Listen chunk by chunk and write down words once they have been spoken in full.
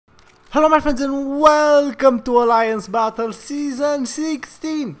Hello my friends and welcome to Alliance Battle Season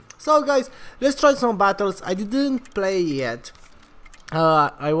 16. So guys, let's try some battles. I didn't play yet.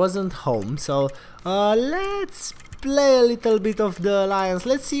 I wasn't home, so let's play a little bit of the Alliance.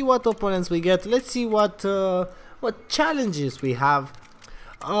 Let's see what opponents we get. Let's see what challenges we have.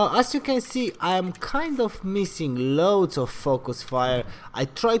 As you can see, I am kind of missing loads of focus fire. I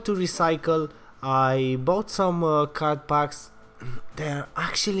tried to recycle. I bought some card packs. They're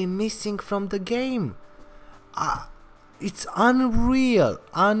actually missing from the game. It's unreal.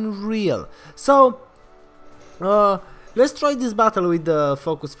 So let's try this battle with the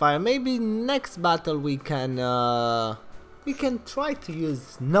focus fire. Maybe next battle we can try to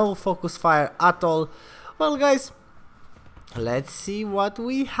use no focus fire at all. Well guys, let's see what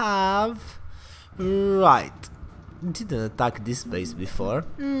we have. Right, didn't attack this base before.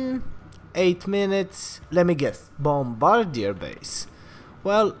 8 minutes, let me guess, Bombardier base.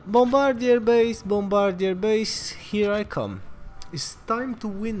 Well, Bombardier base, here I come. It's time to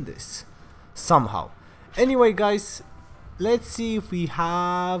win this, somehow. Anyway guys, let's see if we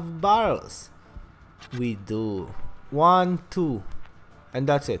have barrels. We do. 1, 2, and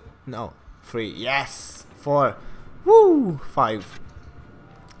that's it. No, 3, yes, 4, woo, 5,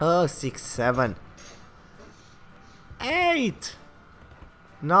 6, 7, 8,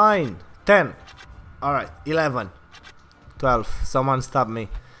 9, 10, alright, 11, 12, someone stop me.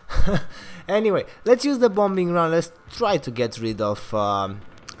 Anyway, let's use the bombing run. Let's try to get rid of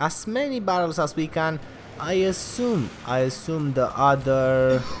as many barrels as we can. I assume the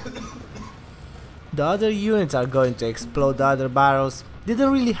other units are going to explode the other barrels.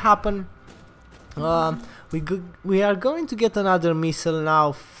 Didn't really happen. We are going to get another missile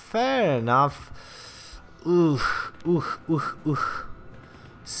now. Fair enough.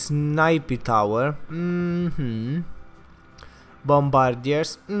 Sniper tower.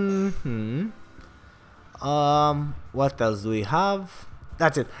 Bombardiers. What else do we have?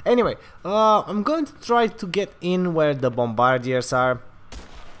 That's it. Anyway, I'm going to try to get in where the bombardiers are.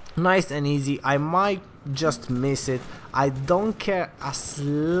 Nice and easy. I might just miss it. I don't care as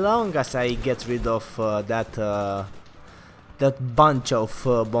long as I get rid of that bunch of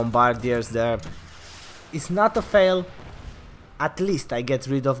bombardiers there. It's not a fail. At least I get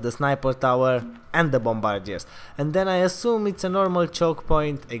rid of the sniper tower and the bombardiers. And then I assume it's a normal choke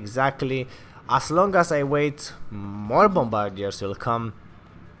point. Exactly. As long as I wait, more bombardiers will come.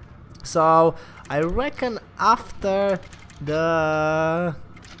 So I reckon after the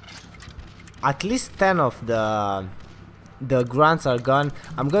at least 10 of the grunts are gone,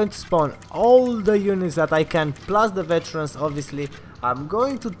 I'm going to spawn all the units that I can, plus the veterans. Obviously I'm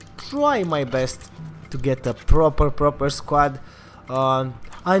going to try my best to get a proper squad.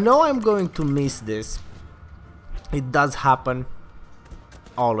 I know I'm going to miss this. It does happen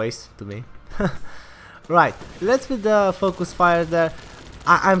always to me. Right, let's put the focus fire there.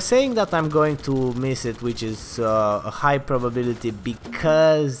 I'm saying that I'm going to miss it, which is a high probability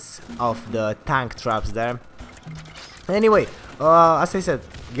because of the tank traps there. Anyway, as I said,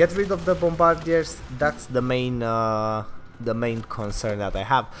 get rid of the bombardiers. That's the main concern that I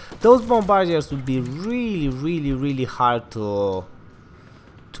have. Those bombardiers would be really hard to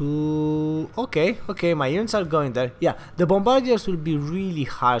okay, my units are going there. Yeah, the bombardiers will be really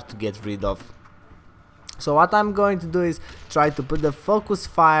hard to get rid of. So what I'm going to do is try to put the focus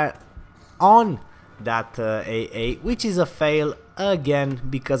fire on that AA, which is a fail again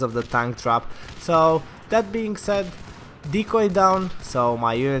because of the tank trap. So that being said, decoy down, so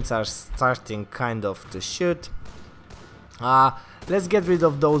my units are starting kind of to shoot. Let's get rid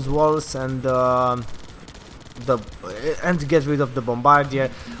of those walls and get rid of the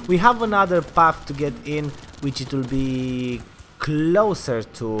bombardier. We have another path to get in, which it will be closer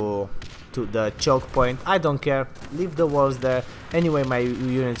to the choke point. I don't care, leave the walls there. Anyway, my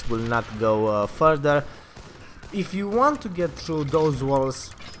units will not go further. If you want to get through those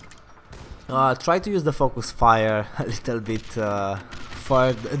walls, try to use the focus fire a little bit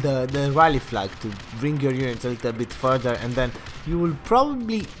for the rally flag to bring your units a little bit further, and then you will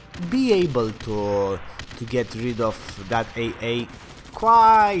probably be able to get rid of that AA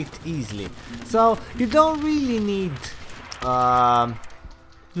quite easily. So you don't really need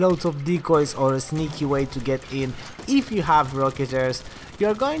loads of decoys or a sneaky way to get in. If you have rocketers,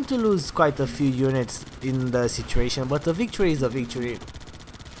 you're going to lose quite a few units in the situation, but a victory is a victory.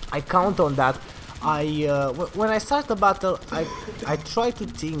 I count on that. When I start a battle, I try to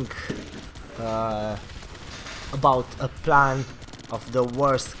think about a plan of the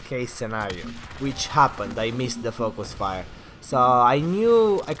worst case scenario, which happened. I missed the focus fire, so I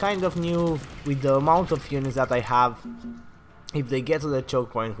kind of knew with the amount of units that I have, if they get to the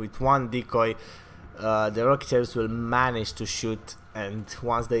choke point with one decoy, the Rocketeers will manage to shoot, and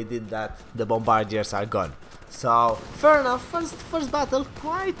once they did that, the Bombardiers are gone. So fair enough, first battle,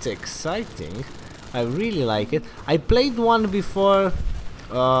 quite exciting. I really like it. I played one before,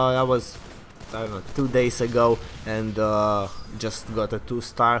 that was, I don't know, 2 days ago, and just got a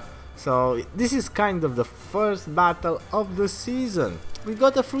 2-star. So this is kind of the first battle of the season. We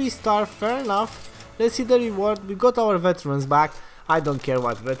got a 3-star, fair enough. Let's see the reward. We got our veterans back. I don't care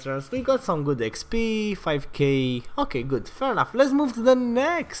what veterans. We got some good XP, 5k. Okay, good, fair enough. Let's move to the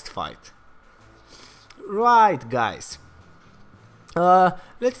next fight. Right, guys.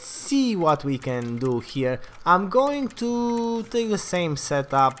 Let's see what we can do here. I'm going to take the same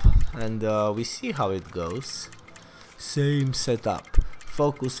setup, and we see how it goes. Same setup.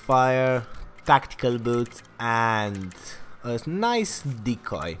 Focus fire, tactical boots, and a nice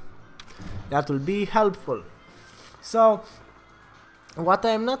decoy. That will be helpful. So, what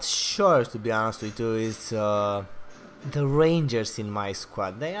I'm not sure, to be honest with you, is the Rangers in my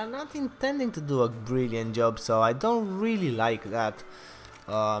squad. They are not intending to do a brilliant job, so I don't really like that.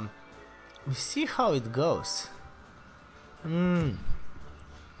 We see how it goes.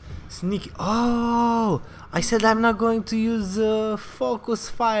 Sneaky. Oh, I said I'm not going to use focus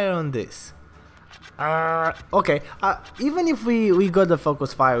fire on this. Okay, even if we got the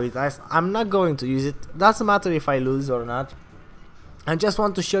focus fire with us, I'm not going to use it. Doesn't matter if I lose or not. I just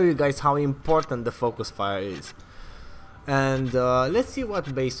want to show you guys how important the focus fire is. And let's see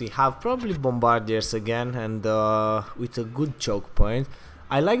what base we have. Probably Bombardiers again, and with a good choke point.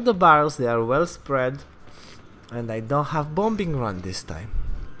 I like the barrels, they are well spread, and I don't have bombing run this time.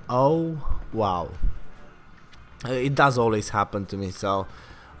 Oh wow, it does always happen to me, so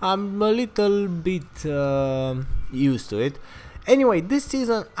I'm a little bit used to it. Anyway, this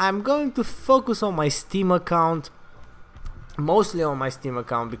season I'm going to focus on my Steam account, mostly on my Steam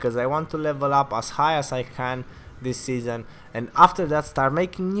account, because I want to level up as high as I can this season, and after that start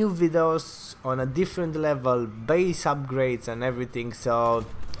making new videos on a different level, base upgrades and everything. So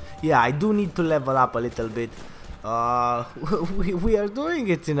yeah, I do need to level up a little bit. We are doing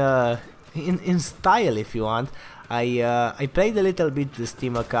it in style, if you want. I played a little bit the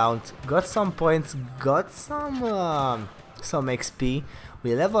Steam account, got some points, got some XP.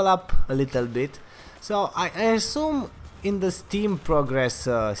 We level up a little bit. So I assume in the Steam Progress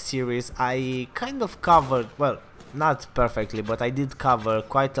series I kind of covered, well, not perfectly, but I did cover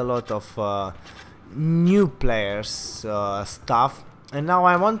quite a lot of new players stuff, and now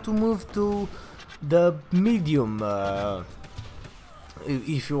I want to move to the medium,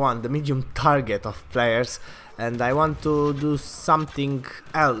 if you want, the medium target of players, and I want to do something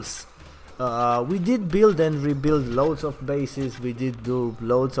else. We did build and rebuild loads of bases, we did do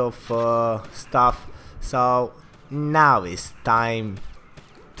loads of stuff, so now it's time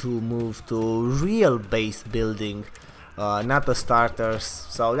to move to real base building, not the starters.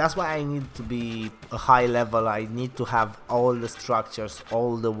 So that's why I need to be a high level. I need to have all the structures,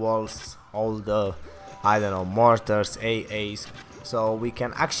 all the walls, all the, I don't know, mortars, AAs, so we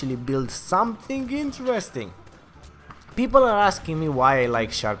can actually build something interesting. People are asking me why I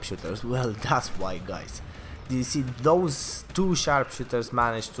like sharpshooters. Well, that's why, guys. Do you see those 2 sharpshooters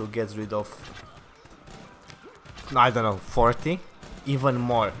managed to get rid of, I don't know, 40? Even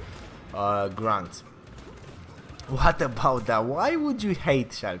more grunts. What about that? Why would you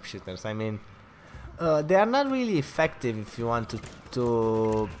hate sharpshooters? I mean, they are not really effective if you want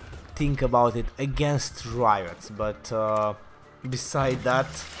to think about it against riots, but beside that,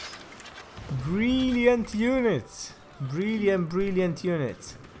 brilliant units. Brilliant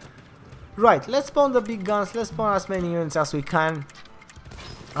units. Right, let's spawn the big guns, let's spawn as many units as we can.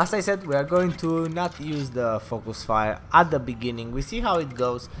 As I said, we are going to not use the focus fire at the beginning. We see how it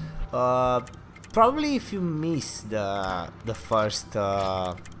goes. Probably if you miss the first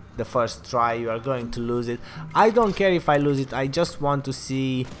try, you are going to lose it. I don't care if I lose it. I just want to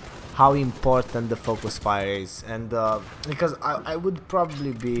see how important the focus fire is, and because I would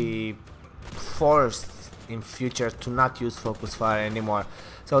probably be forced in future to not use focus fire anymore.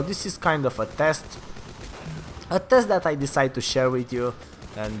 So this is kind of a test that I decide to share with you.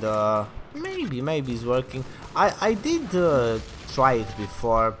 And maybe it's working. I did try it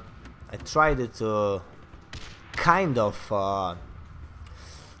before. I tried it to kind of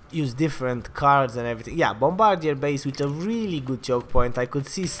use different cards and everything. Yeah, Bombardier base with a really good choke point. I could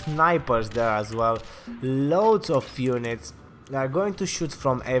see snipers there as well. Loads of units. They are going to shoot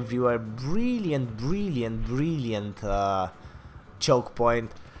from everywhere. Brilliant choke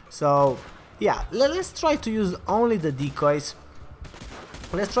point. So yeah, let's try to use only the decoys.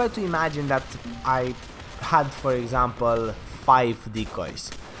 Let's try to imagine that I had, for example, 5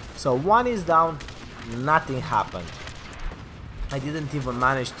 decoys. So one is down, nothing happened. I didn't even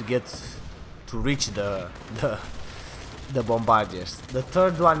manage to reach the bombardiers. The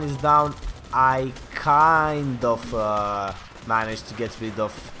third one is down. I kind of managed to get rid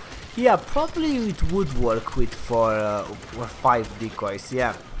of. Yeah, probably it would work with 4 or 5 decoys.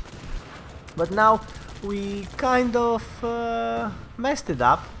 Yeah, but now we kind of messed it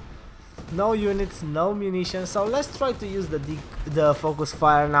up. No units, no munitions. So let's try to use the focus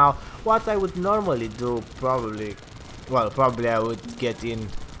fire now. What I would normally do, probably I would get in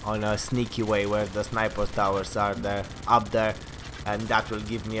on a sneaky way where the sniper towers are there, up there, and that will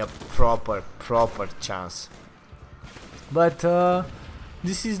give me a proper chance. But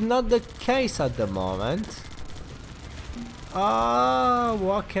this is not the case at the moment.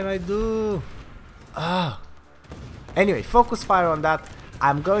 What can I do? Anyway, focus fire on that.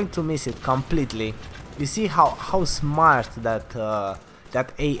 I'm going to miss it completely. You see how smart that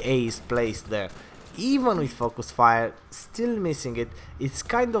AA is placed there. Even with focus fire, still missing it. It's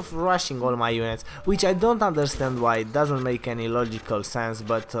kind of rushing all my units, which I don't understand why. It doesn't make any logical sense,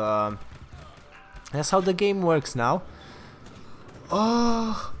 but that's how the game works now.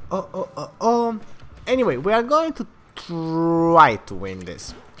 Anyway, we are going to try to win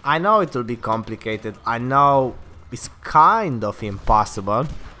this. I know it will be complicated. I know it's kind of impossible,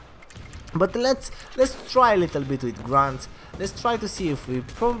 but let's try a little bit with grunts. Let's try to see if we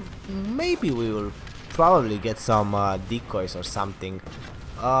maybe we will probably get some decoys or something.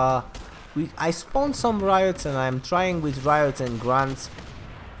 I spawned some riots and I'm trying with riots and grunts.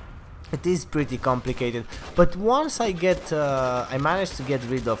 It is pretty complicated, but once I managed to get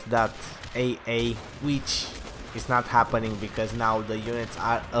rid of that AA, which is not happening because now the units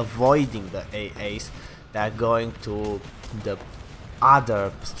are avoiding the AAs. They're going to the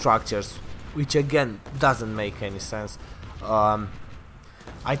other structures, which again doesn't make any sense.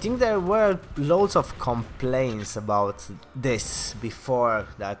 I think there were loads of complaints about this before,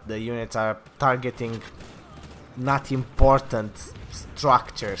 that the units are targeting not important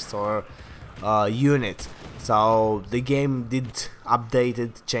structures or units. So the game did update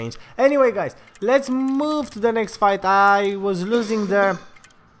it, change. Anyway guys, let's move to the next fight. I was losing there.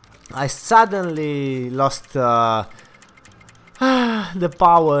 I suddenly lost the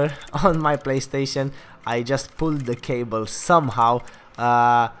power on my PlayStation. I just pulled the cable somehow,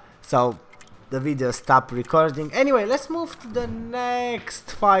 so the video stopped recording. Anyway, let's move to the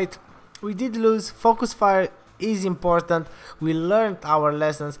next fight. We did lose. Focus fire is important. We learned our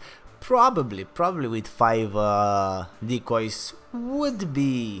lessons. Probably with 5 decoys would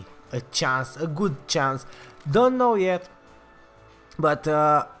be a chance, a good chance. Don't know yet, but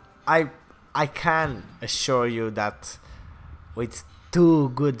I can assure you that with 2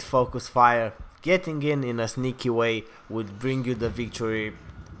 good focus fire, getting in a sneaky way would bring you the victory,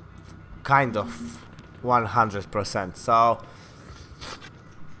 kind of 100%. So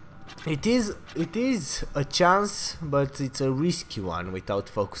it is a chance, but it's a risky one without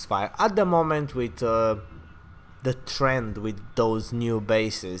focus fire at the moment, with the trend with those new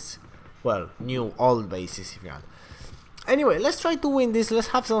bases, well, new old bases if you want. Anyway, let's try to win this. Let's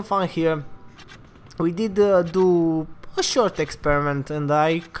have some fun here. We did do a short experiment and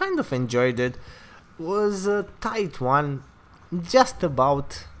I kind of enjoyed it. It was a tight one, just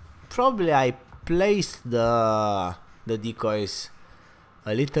about. Probably I placed the decoys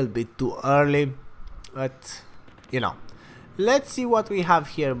a little bit too early, but you know. Let's see what we have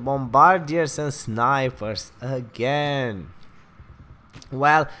here. Bombardiers and snipers again.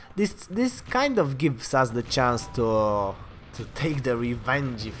 Well, this kind of gives us the chance to take the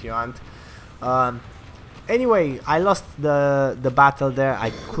revenge, if you want. Anyway, I lost the battle there.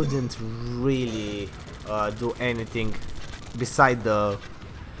 I couldn't really do anything beside the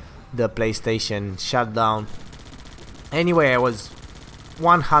PlayStation shutdown. Anyway, I was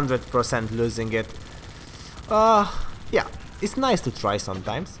 100% losing it. Yeah, it's nice to try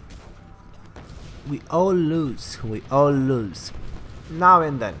sometimes. We all lose. Now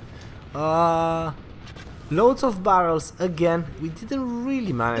and then. Loads of barrels again. We didn't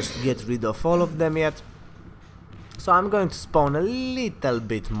really manage to get rid of all of them yet. So I'm going to spawn a little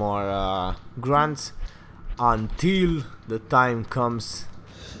bit more grunts until the time comes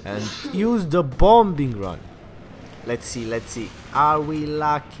and use the bombing run. Let's see. Are we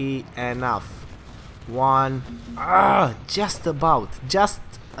lucky enough? One. Just about.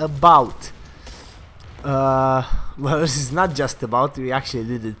 Well, this is not just about. We actually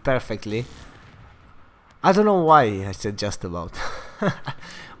did it perfectly. I don't know why I said just about.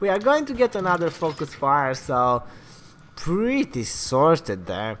 We are going to get another focus fire, so pretty sorted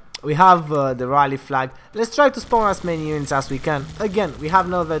there. We have the rally flag. Let's try to spawn as many units as we can. Again, we have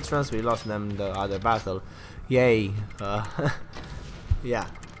no veterans. We lost them in the other battle. Yay. Yeah.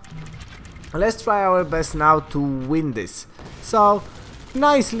 Let's try our best now to win this. So,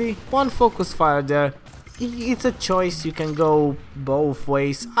 nicely, one focus fire there. It's a choice, you can go both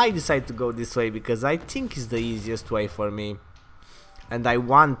ways. I decided to go this way because I think it's the easiest way for me. And I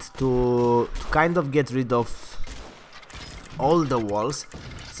want to kind of get rid of all the walls.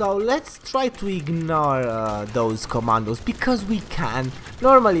 So let's try to ignore those commandos because we can.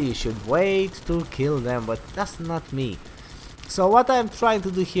 Normally you should wait to kill them, but that's not me. So what I'm trying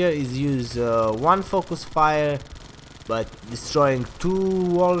to do here is use one focus fire, but destroying 2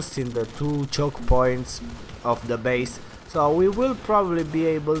 walls in the 2 choke points of the base. So we will probably be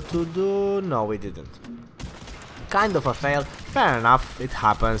able to do... No, we didn't. Kind of a fail. Fair enough, it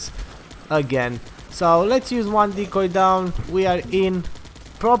happens again. So let's use one decoy down. We are in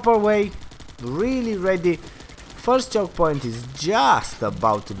proper way, really ready. First choke point is just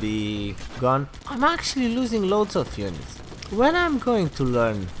about to be gone. I'm actually losing loads of units. When I'm going to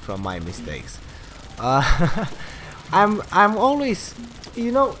learn from my mistakes? I'm always,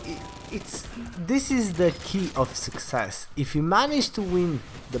 you know, this is the key of success. If you manage to win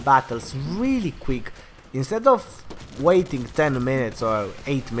the battles really quick, instead of waiting 10 minutes or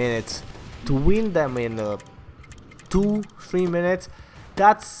 8 minutes to win them in 2-3 minutes,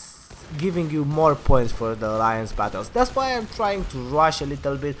 that's giving you more points for the alliance battles. That's why I'm trying to rush a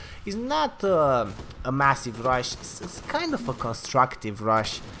little bit. It's not a massive rush, it's kind of a constructive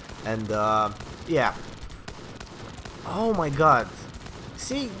rush. And yeah. Oh my god.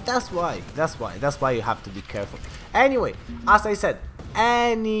 See, that's why you have to be careful. Anyway, as I said,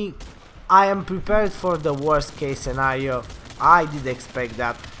 I am prepared for the worst case scenario. I did expect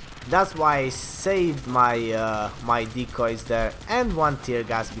that. That's why I saved my my decoys there and one tear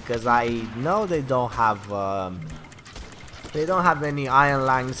gas, because I know they don't have any iron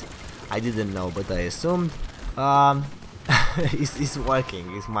lungs. I didn't know, but I assumed. It's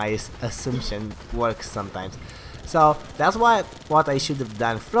working. It's my assumption works sometimes. So that's what I should have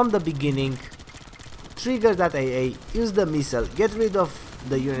done from the beginning. Trigger that AA, use the missile, get rid of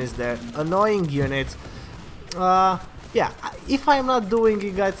the units there, annoying units. Yeah, if I'm not doing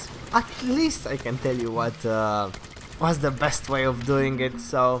it, guys, at least I can tell you what was the best way of doing it.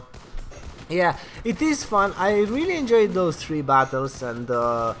 So yeah, it is fun. I really enjoyed those 3 battles, and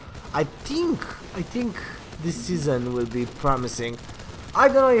I think this season will be promising. I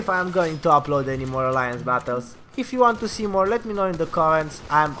don't know if I'm going to upload any more alliance battles. If you want to see more, let me know in the comments.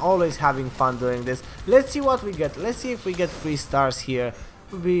 I'm always having fun doing this. Let's see what we get. Let's see if we get 3 stars here.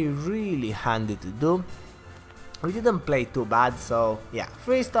 It would be really handy to do. We didn't play too bad, so yeah,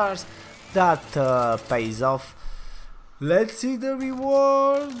 3 stars, that pays off. Let's see the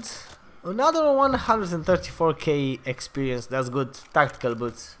rewards. Another 134k experience, that's good. Tactical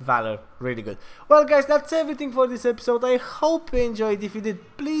boots, valor, really good. Well guys, that's everything for this episode. I hope you enjoyed. If you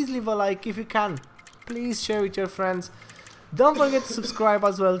did, please leave a like. If you can, please share with your friends. Don't forget to subscribe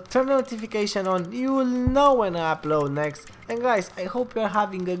as well, turn the notification on, you will know when I upload next. And guys, I hope you are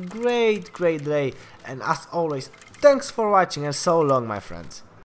having a great day, and as always, thanks for watching and so long, my friends.